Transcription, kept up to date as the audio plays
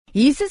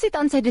Jesus het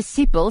aan sy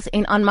disippels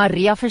en aan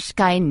Maria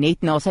verskyn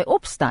net na sy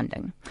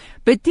opstanding.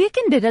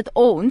 Beteken dit dat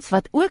ons,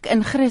 wat ook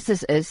in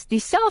Christus is,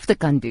 dieselfde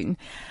kan doen?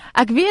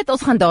 Ek weet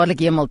ons gaan dadelik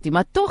hemel toe,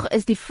 maar tog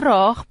is die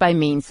vraag by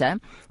mense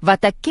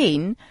wat ek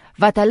ken,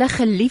 wat hulle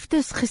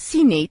geliefdes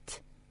gesien het,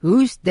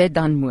 hoe is dit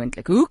dan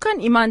moontlik? Hoe kan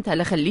iemand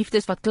hulle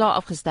geliefdes wat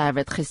klaar afgesterf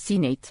het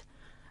gesien het?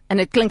 En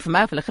dit klink vir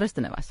my of hulle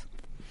Christene was.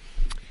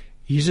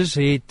 Jesus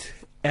het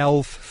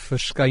 11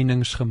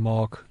 verskynings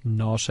gemaak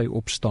na sy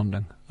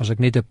opstanding. As ek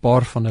net 'n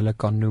paar van hulle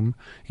kan noem,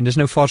 en dis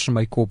nou vars in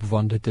my kop,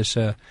 want dit is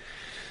 'n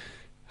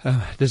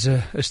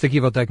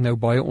stukkie wat ek nou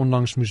baie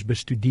onlangs moes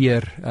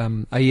bestudeer.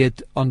 Hy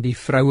het aan die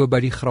vroue by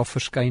die graf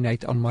verskyn, hy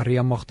het aan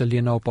Maria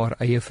Magdalena op haar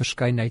eie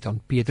verskyn, hy het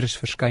aan Petrus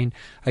verskyn,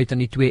 hy het aan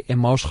die 2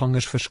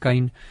 Emmausgangers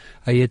verskyn,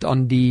 hy het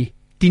aan die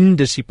 10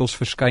 disippels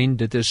verskyn,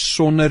 dit is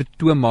sonder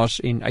Thomas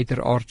en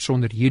uiteraard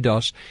sonder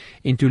Judas,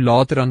 en toe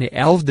later aan die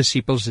 11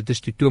 disippels, dit is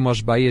toe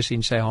Thomas by is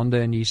en sy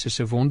hande in Jesus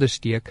se wonde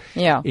steek,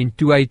 Ja. en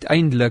toe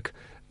uiteindelik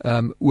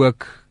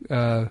ook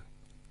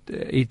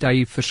het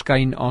hy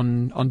verskyn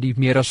aan die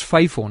meer as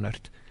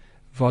 500,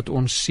 wat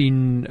ons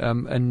sien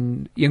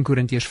in 1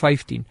 Korintiërs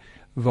 15,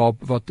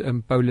 wat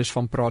Paulus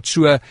van praat.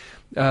 So,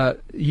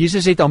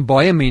 Jesus het aan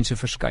baie mense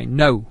verskyn.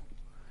 Nou,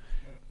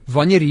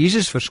 wanneer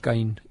Jesus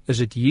verskyn, is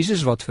dit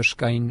Jesus wat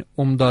verskyn,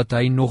 omdat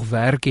hy nog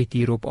werk het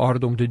hier op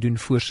aarde om te doen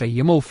voor sy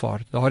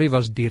hemelvaart. Daardie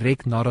was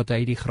direk nadat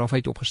hy die graf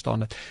uit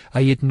opgestaan het.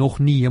 Hy het nog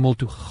nie hemel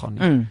toe gegaan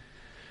nie.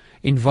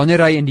 En wanneer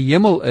hy in die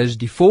hemel is,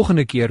 die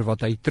volgende keer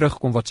wat hy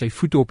terugkom, wat sy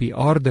voete op die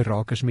aarde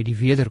raak, is met die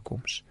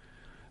wederkoms.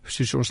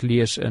 Soos ons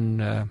lees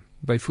in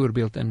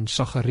byvoorbeeld in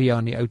Sagaria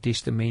in die Ou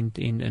Testament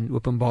en in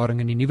Openbaring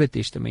in die Nuwe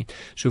Testament.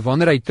 So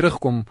wanneer hy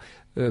terugkom,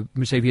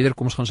 met sy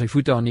wederkoms gaan sy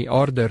voete aan die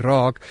aarde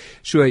raak.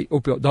 So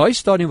op daai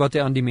stadium wat hy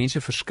aan die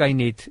mense verskyn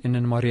het en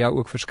in Maria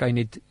ook verskyn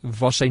het,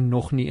 was hy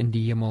nog nie in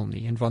die hemel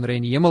nie. En wanneer hy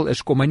in die hemel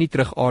is, kom hy nie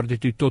terug aarde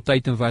toe tot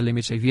tyd en wyl hy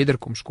met sy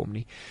wederkoms kom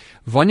nie.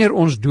 Wanneer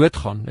ons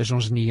doodgaan, is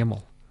ons in die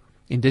hemel.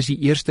 En dis die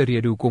eerste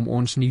rede hoekom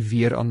ons nie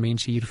weer aan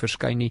mense hier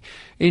verskyn nie.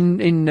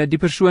 En die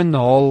persoon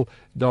haal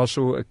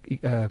daarso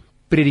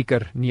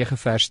Prediker 9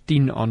 vers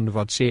 10 aan,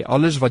 wat sê,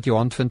 alles wat jou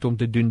hand vind om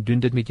te doen, doen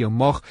dit met jou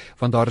mag,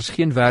 want daar is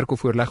geen werk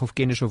of oorleg of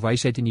kennis of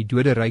wysheid in die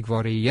doderyk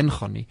waar jy heen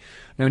gaan nie.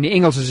 Nou in die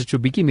Engels is dit so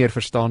bietjie meer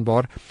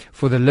verstaanbaar.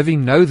 For the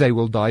living know they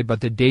will die, but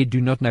the dead do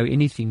not know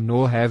anything,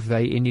 nor have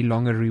they any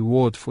longer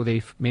reward for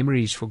their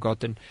memories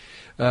forgotten.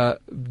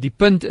 Die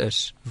punt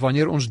is,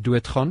 wanneer ons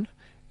doodgaan,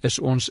 is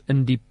ons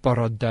in die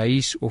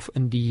paradys of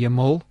in die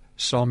hemel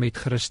saam met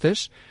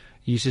Christus.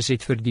 Jesus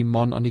het vir die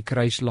man aan die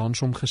kruis langs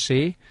hom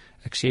gesê,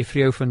 ek sê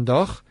vir jou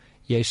vandag,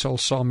 jy sal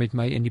saam met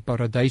my in die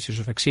paradys wees,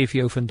 of ek sê vir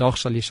jou vandag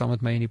sal jy saam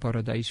met my in die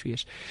paradys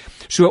wees.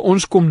 So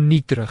ons kom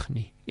nie terug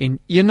nie. En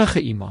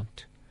enige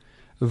iemand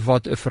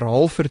wat 'n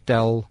verhaal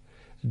vertel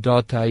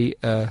dat hy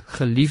 'n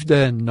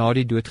geliefde na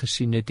die dood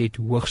gesien het, het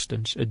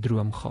hoogstens 'n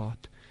droom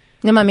gehad.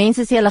 Nee, maar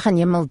mense sê hulle gaan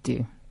hemel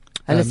toe.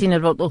 Hulle sien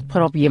hulle wat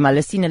op hemel,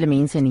 hulle sien hulle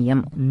mense in die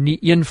hemel. Nie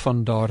een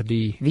van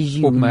daardie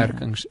Visioen,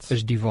 opmerkings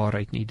is die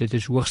waarheid nie. Dit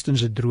is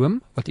hoogstens 'n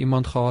droom wat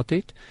iemand gehad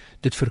het.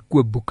 Dit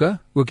verkoop boeke,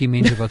 ook die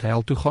mense wat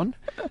hel toe gaan.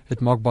 Dit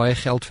maak baie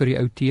geld vir die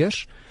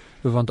outeurs,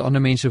 want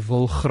ander mense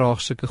wil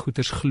graag sulke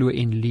goeters glo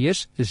en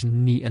lees. Dit is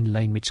nie in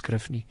lyn met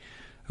skrif nie.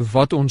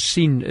 Wat ons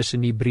sien is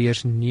in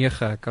Hebreërs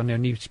 9, ek kan nou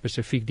nie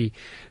spesifiek die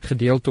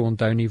gedeelte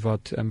onthou nie,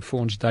 wat vir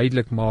ons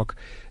duidelik maak,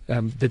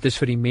 dit is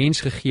vir die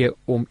mens gegee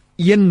om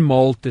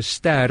eenmaal te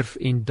sterf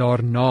en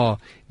daarna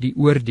die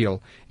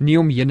oordeel, nie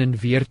om heen en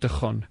weer te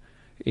gaan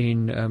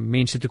en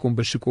mense te kom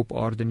besoek op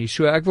aarde nie.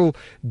 So ek wil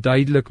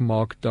duidelik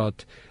maak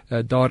dat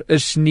daar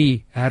is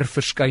nie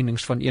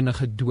herverskynings van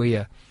enige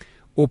dooie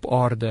op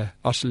aarde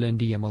as hulle in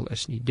die hemel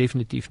is nie,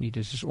 definitief nie.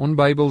 Dit is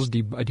onbybels,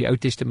 die Ou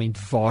Testament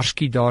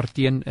waarsku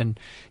daarteen in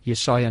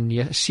Jesaja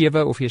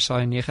 7 of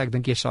Jesaja 9, ek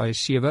dink Jesaja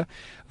 7,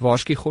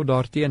 waarsku God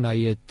daarteen.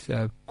 Hy het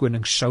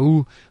koning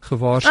Saul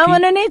gewaarsku. Nou,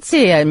 nou net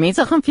sê,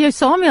 mense gaan vir jou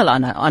Samuel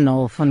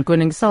aanhaal van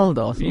koning Saul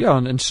daar. Ja,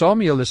 en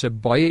Samuel is 'n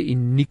baie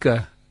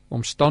unieke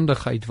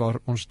omstandigheid waar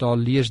ons daar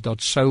lees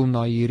dat Saul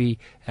na hierdie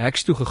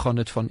heks toe gegaan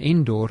het van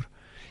Endor,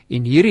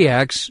 en hierdie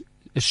heks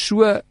is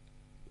so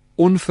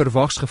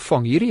onverwags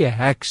gevang, hierdie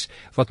heks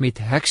wat met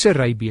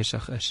heksery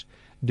besig is,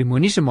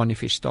 demoniese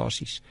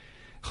manifestasies.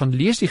 Gaan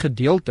lees die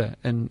gedeelte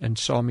in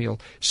Samuel.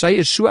 Sy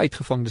is so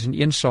uitgevang, dis in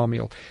 1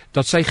 Samuel,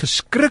 dat sy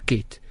geskrik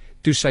het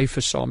toe sy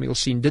vir Samuel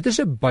sien. Dit is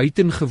 'n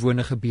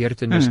buitengewone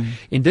gebeurtenis,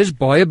 en dis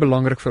baie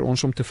belangrik vir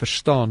ons om te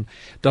verstaan,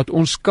 dat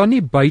ons kan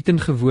nie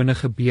buitengewone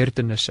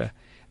gebeurtenisse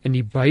in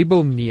die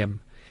Bybel neem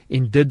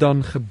en dit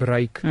dan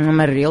gebruik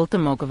om 'n reël te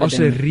maak as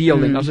 'n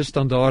reël en as 'n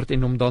standaard,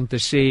 en om dan te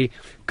sê,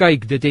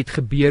 kyk, dit het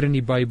gebeur in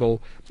die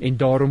Bybel en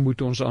daarom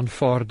moet ons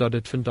aanvaar dat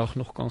dit vandag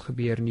nog kan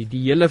gebeur nie.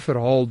 Die hele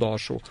verhaal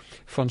daarso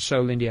van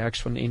Saul en die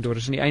heks van Endor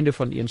is aan die einde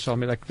van 1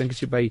 Samuel, ek dink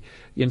dit is by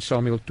 1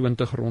 Samuel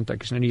 20 rond,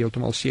 ek is nou nie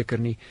heeltemal seker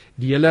nie.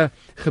 Die hele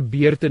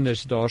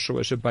gebeurtenis daarso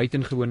is 'n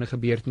buitengewone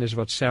gebeurtenis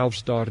wat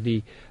selfs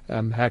daardie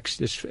heks,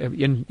 dis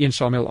 1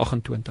 Samuel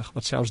 28,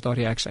 wat selfs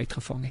daardie heks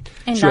uitgevang het.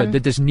 En so,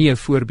 dit is nie 'n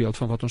voorbeeld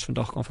van wat ons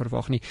vandag kan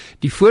verwag nie.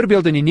 Die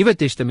voorbeeld in die Nuwe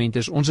Testament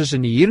is, ons is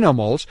in die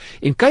hiernamaals,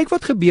 en kyk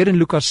wat gebeur in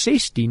Lukas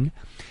 16,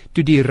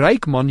 toe die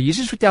ryk man,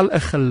 Jesus vertel 'n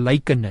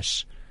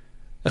gelykenis,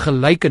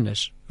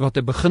 wat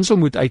 'n beginsel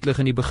moet uitlig,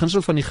 en die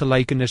beginsel van die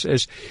gelykenis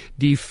is,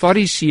 die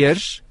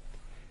Fariseërs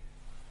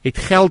het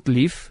geld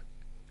lief,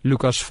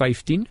 Lukas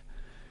 15,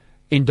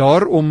 en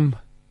daarom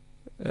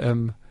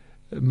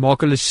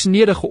maak hulle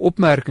snedige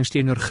opmerkings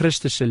teenoor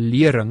Christus se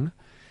lering,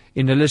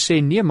 en hulle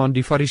sê, nee man,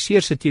 die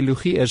Fariseërs se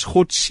teologie is,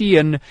 God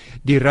seën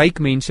die ryk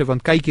mense,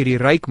 want kyk hier die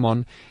ryk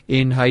man,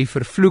 en hy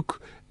vervloek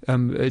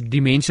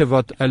die mense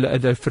wat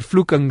hulle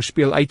vervloeking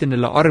speel uit in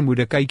hulle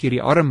armoede, kyk hier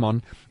die arme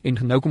man, en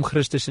nou kom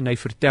Christus en hy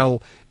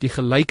vertel die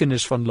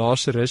gelykenis van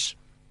Lazarus,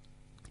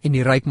 en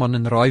die ryk man,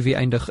 en raai wie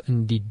eindig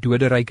in die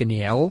doderyk in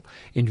die hel,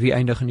 en wie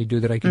eindig in die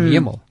doderyk in die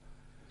hemel.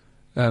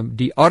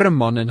 Die arme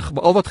man, en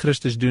al wat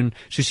Christus doen,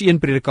 soos een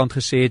predikant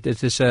gesê het,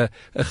 dit is 'n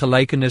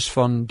gelykenis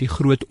van die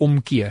groot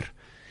omkeer.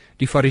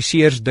 Die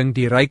Fariseërs dink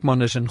die ryk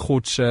man is in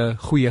God se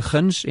goeie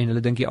guns, en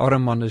hulle dink die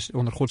arme man is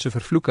onder God se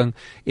vervloeking,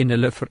 en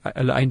hulle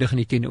eindig in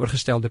die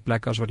teenoorgestelde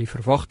plek as wat die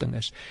verwagting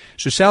is.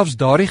 So selfs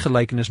daardie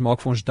gelykenis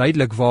maak vir ons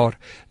duidelik waar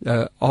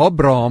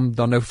Abraham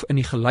dan nou in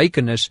die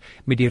gelykenis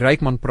met die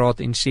ryk man praat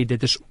en sê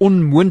dit is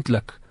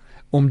onmoontlik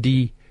om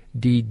die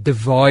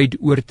divide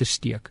oor te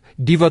steek.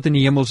 Die wat in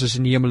die hemels is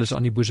in die hemel is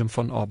aan die boesem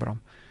van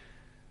Abraham.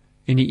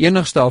 En die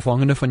enigste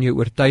afhangende van jou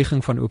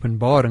oortuiging van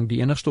openbaring,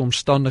 die enigste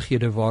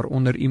omstandighede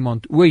waaronder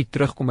iemand ooit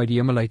terugkom uit die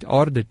hemel uit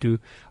aarde toe,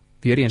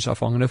 weer eens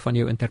afhangende van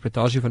jou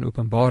interpretasie van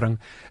openbaring,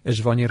 is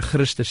wanneer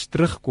Christus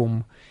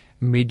terugkom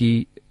met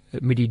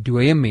die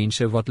dooie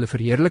mense wat hulle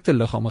verheerlikte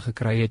liggame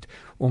gekry het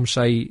om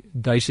sy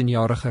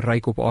 1000-jarige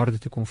ryk op aarde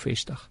te kom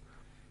vestig.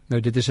 Nou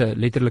dit is 'n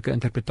letterlike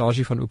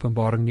interpretasie van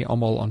openbaring, nie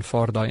almal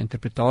aanvaar daai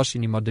interpretasie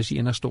nie, maar dis die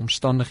enigste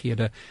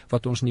omstandighede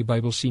wat ons in die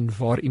Bybel sien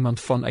waar iemand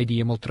vanuit die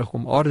hemel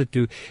terugkom aarde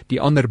toe.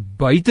 Die ander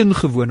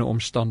buitengewone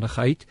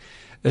omstandigheid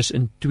is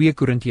in 2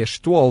 Korintiërs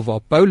 12 waar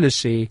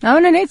Paulus sê,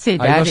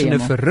 hy was in 'n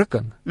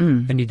verrukking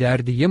in die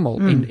derde hemel,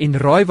 en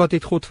raai wat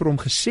het God vir hom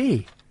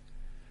gesê?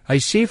 Hy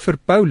sê vir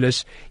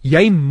Paulus,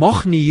 jy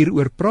mag nie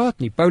hieroor praat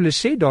nie.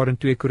 Paulus sê daar in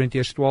 2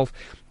 Korintiërs 12,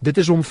 dit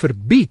is hom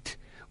verbied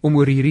om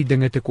oor hierdie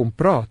dinge te kom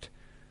praat.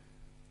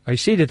 Hy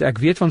sê dit, ek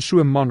weet van so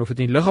 'n man, of dit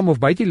in die liggaam of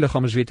buite die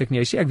liggaam is, weet ek nie.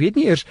 Hy sê, ek weet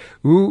nie eers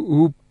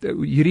hoe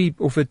hierdie,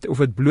 of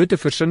dit blote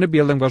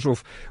versinnebeelding was,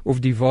 of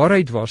die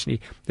waarheid was nie.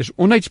 Dis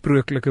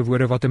onuitsprooklike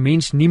woorde wat 'n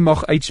mens nie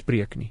mag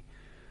uitspreek nie.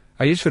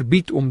 Hy is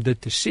verbied om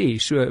dit te sê.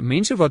 So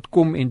mense wat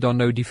kom en dan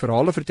nou die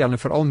verhale vertel en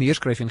veral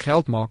neerskryf en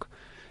geld maak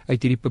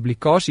uit hierdie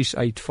publikasies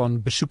uit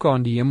van besoeke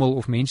aan die hemel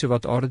of mense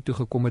wat aarde toe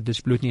gekom het,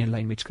 dis bloot nie in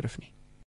lyn met skrif nie.